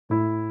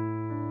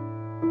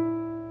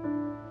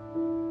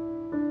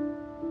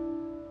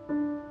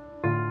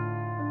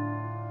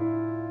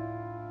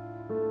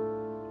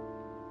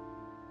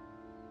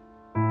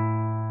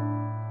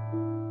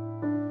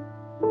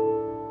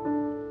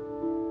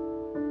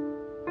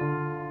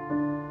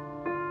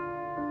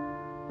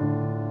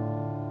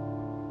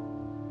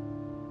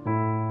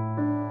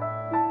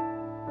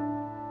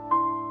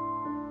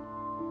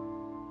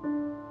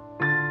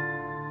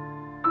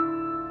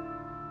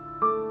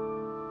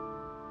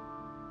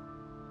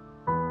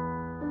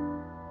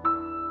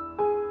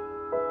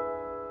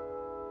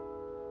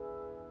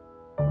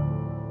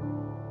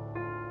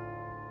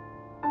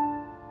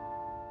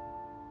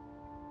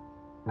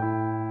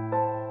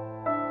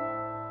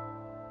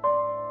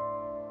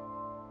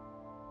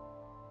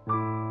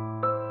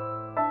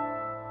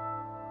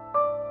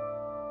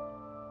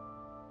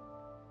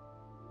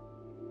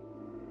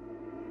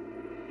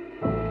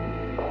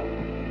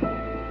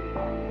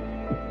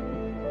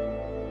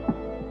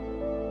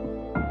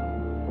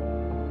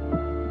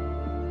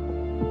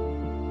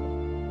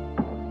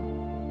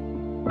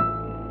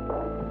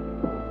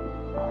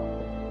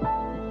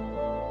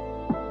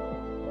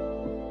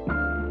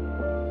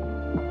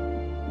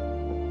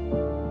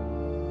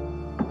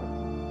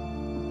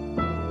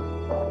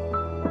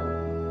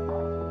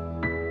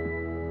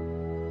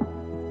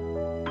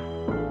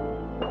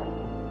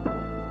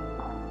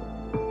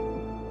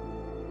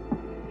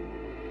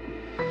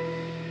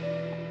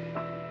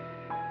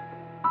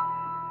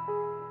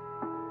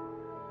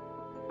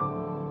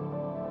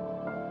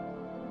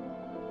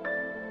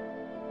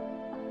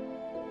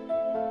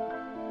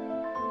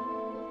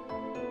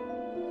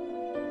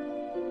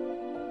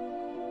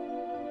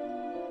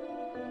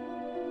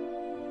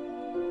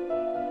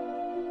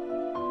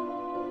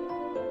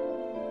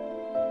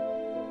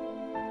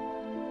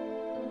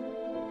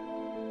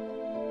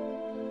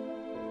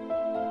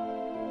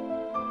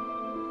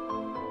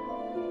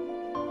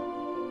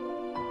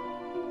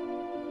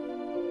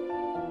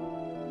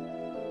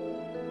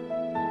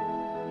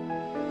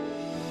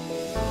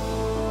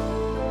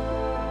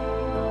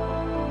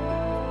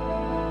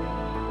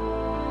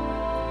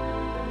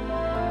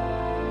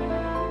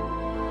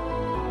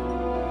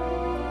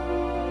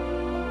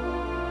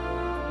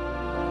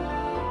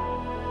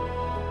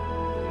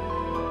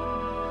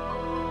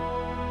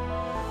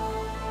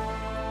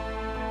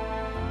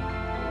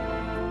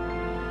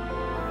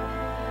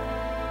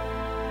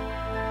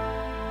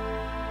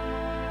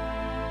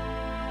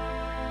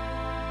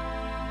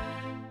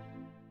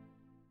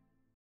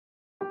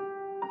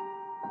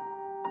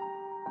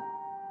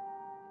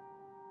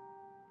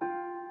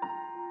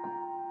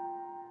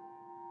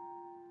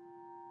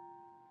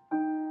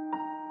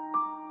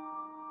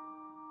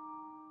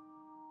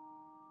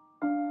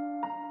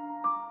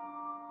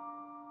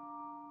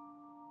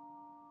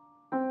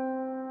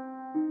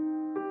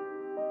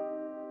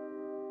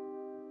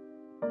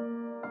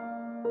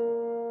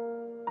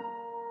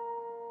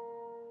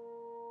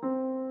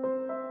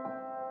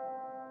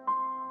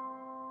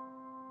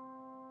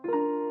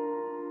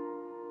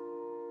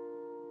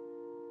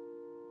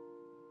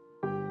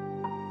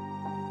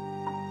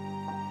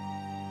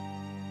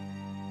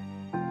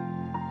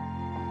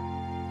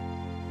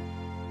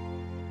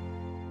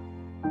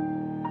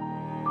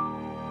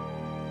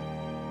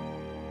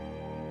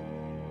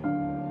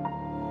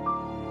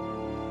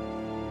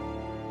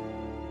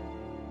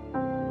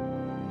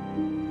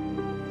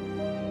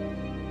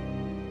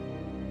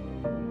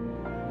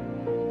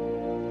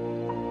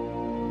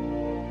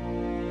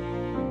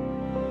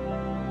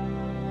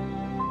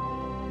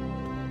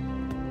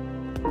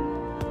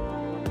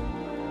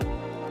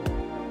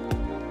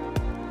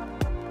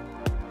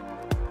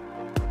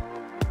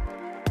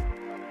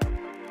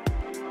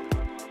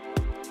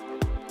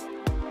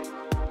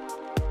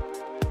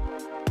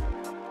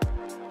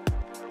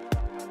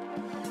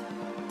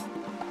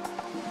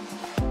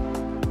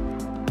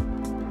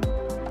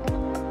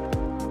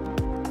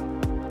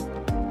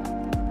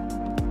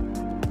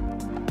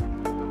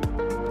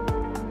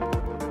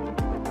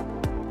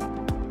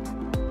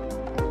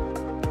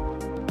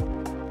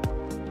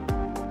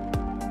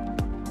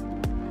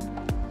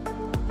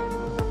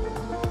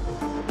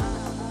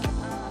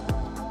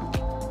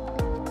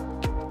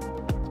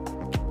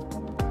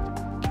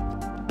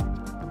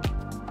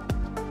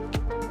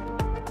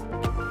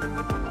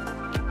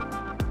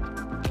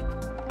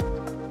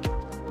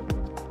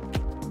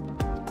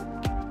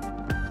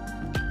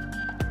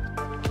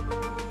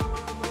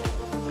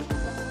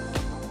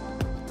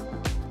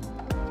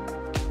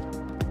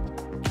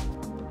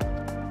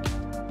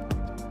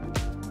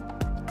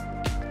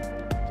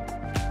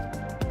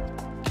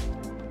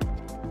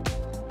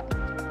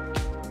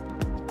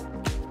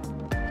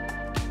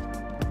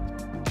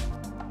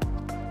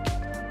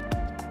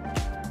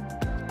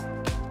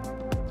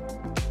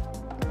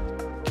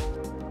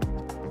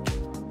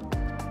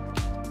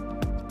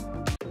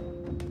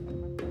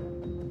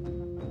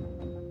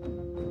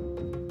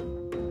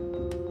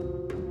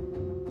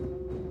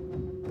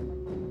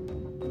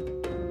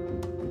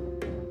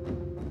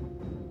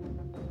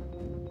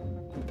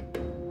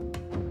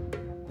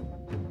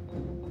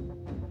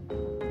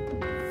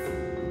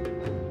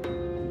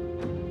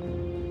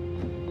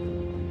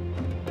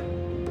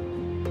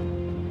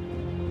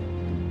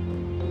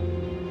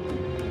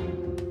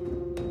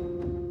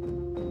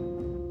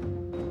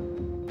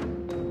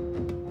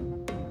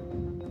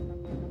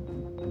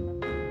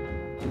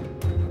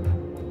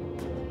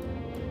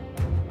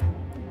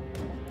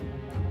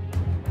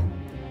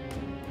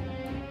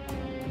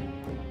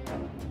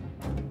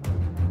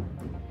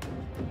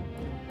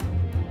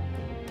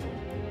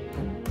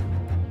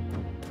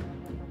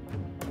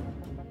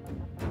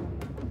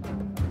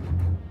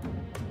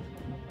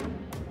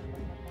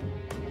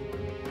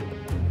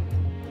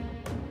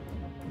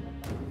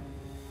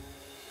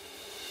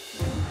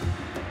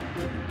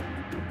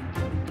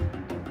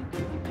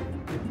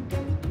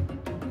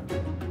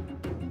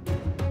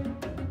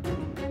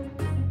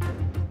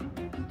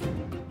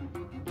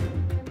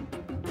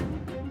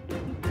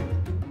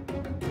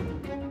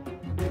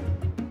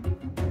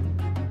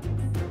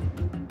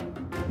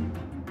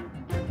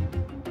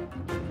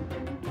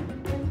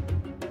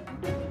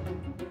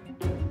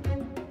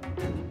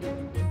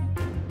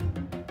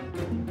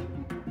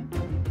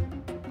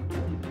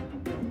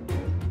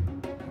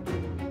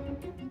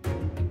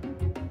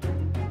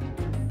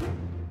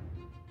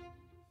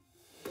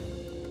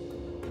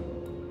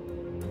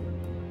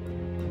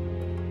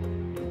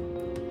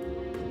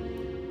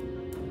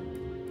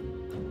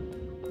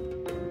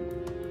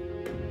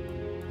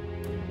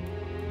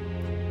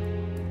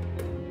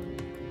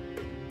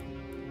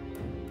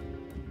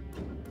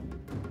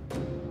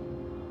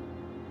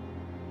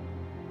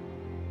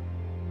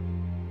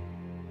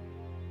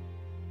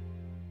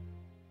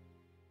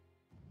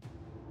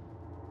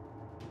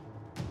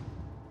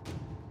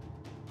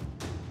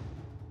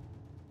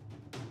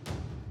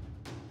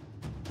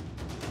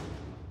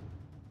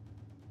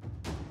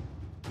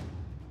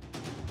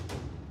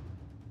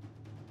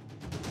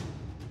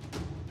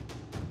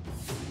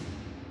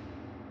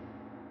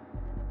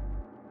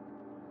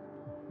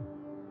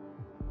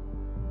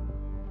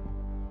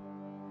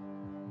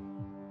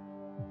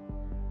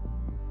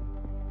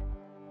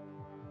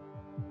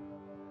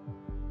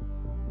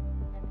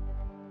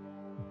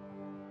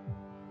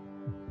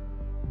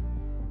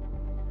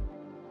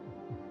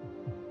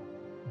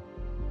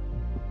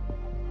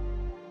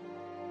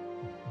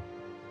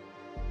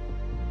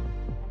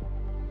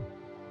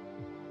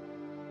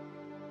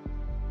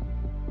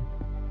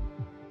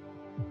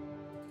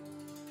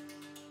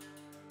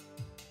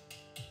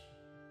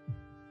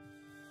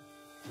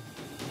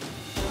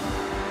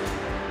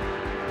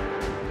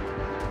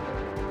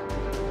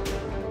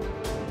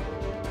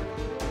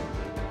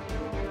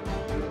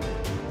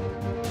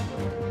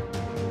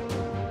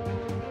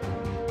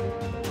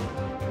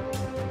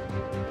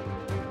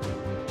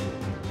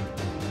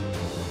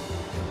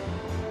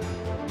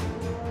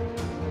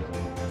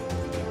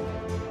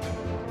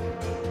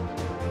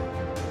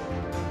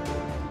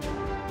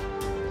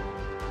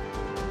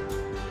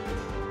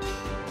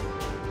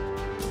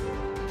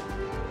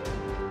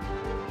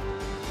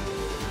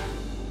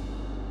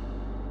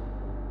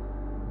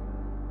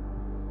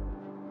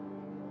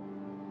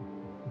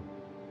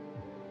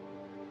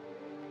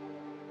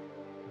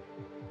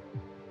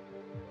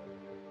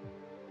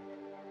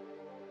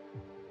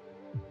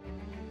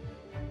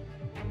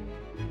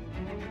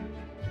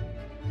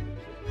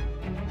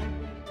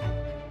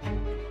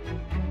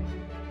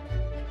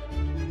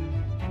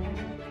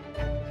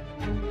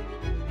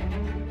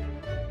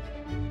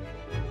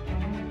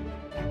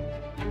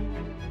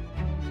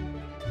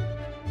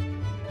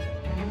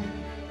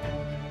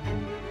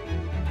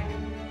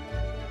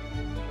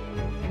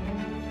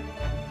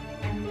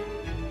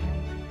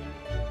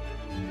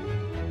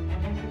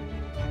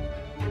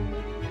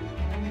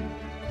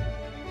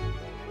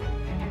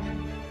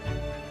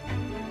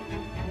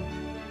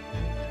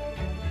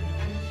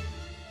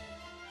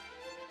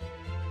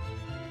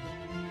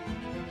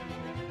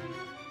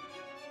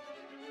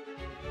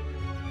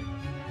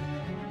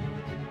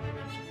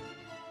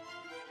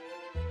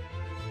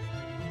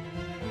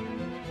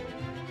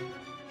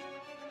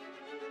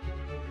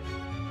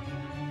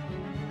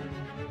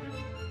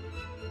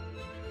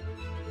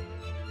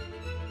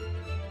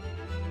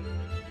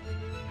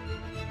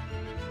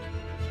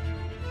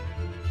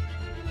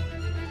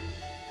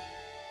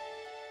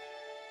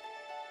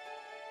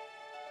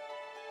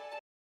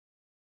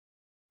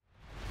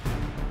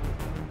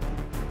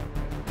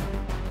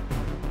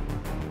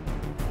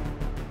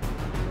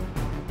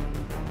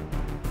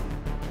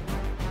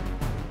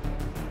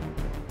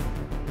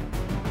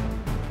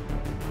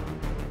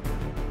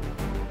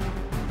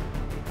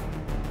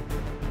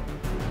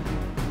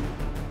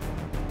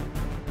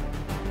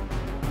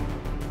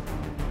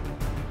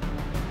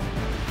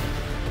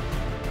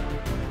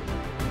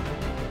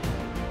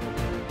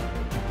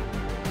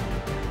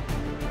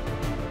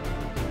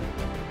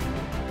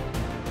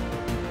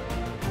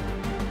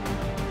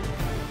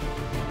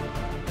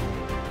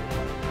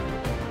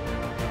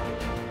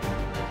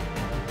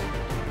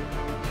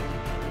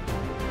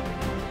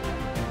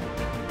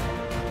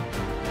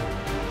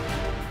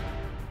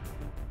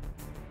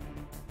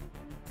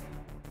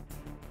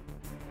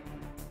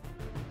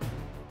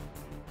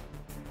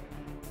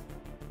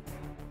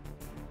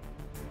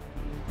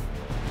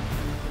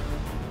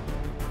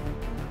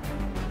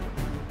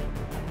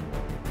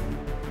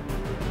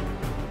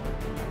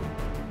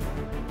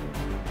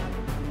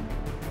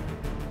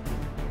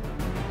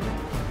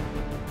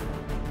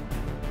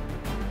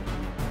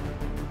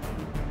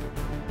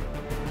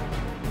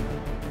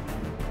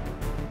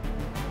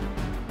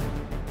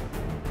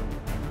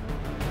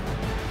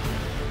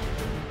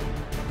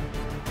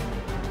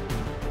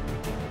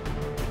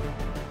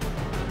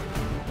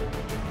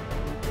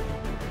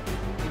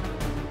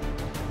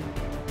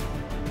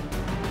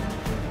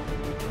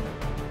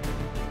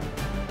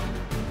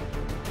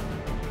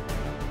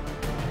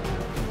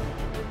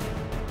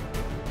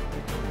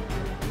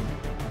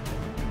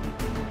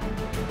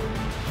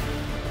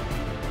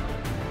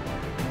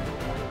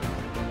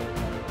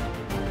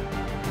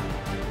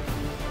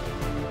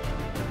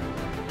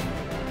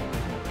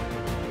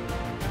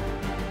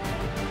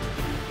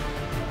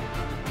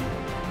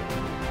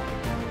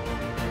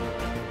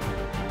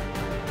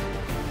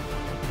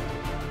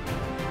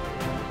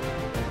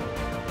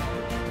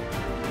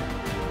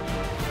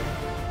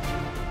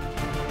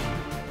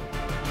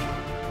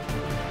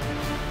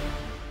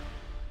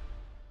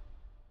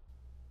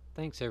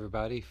Thanks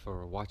everybody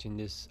for watching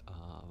this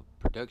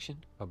production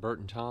by Bert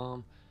and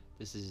Tom.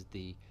 This is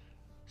the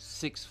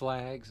Six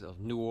Flags of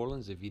New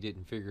Orleans, if you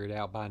didn't figure it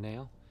out by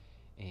now.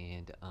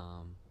 And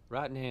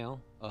right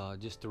now,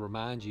 just to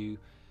remind you,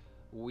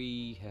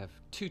 we have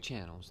two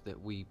channels that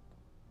we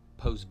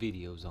post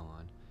videos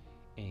on.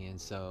 And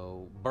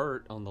so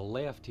Bert on the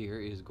left here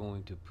is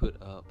going to put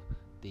up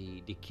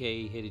the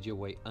Decay Headed Your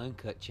Way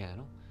Uncut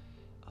channel.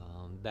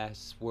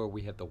 That's where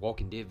we have the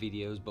Walking Dead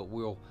videos, but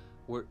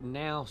we're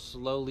now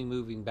slowly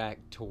moving back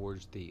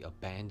towards the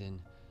abandoned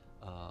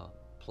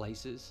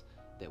places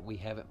that we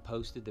haven't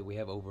posted, that we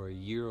have over a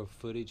year of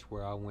footage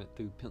where I went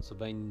through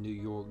Pennsylvania,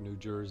 New York, New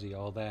Jersey,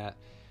 all that.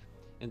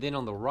 And then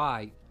on the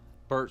right,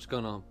 Bert's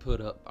gonna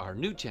put up our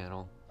new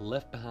channel,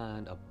 Left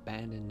Behind,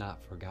 Abandoned,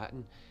 Not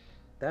Forgotten.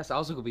 That's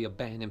also gonna be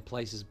abandoned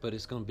places, but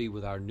it's gonna be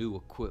with our new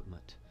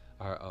equipment,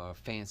 our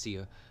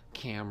fancier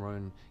camera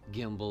and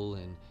gimbal,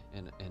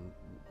 and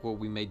where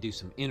we may do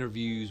some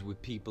interviews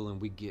with people, and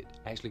we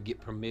actually get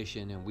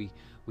permission, and we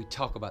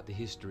talk about the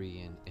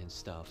history and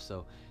stuff.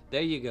 So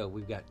there you go,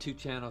 we've got two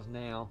channels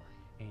now.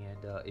 And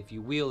if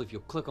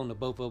you'll click on the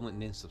both of them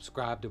and then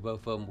subscribe to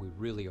both of them, we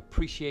really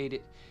appreciate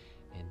it.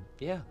 And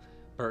yeah,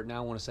 Bert and I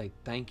want to say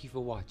thank you for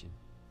watching.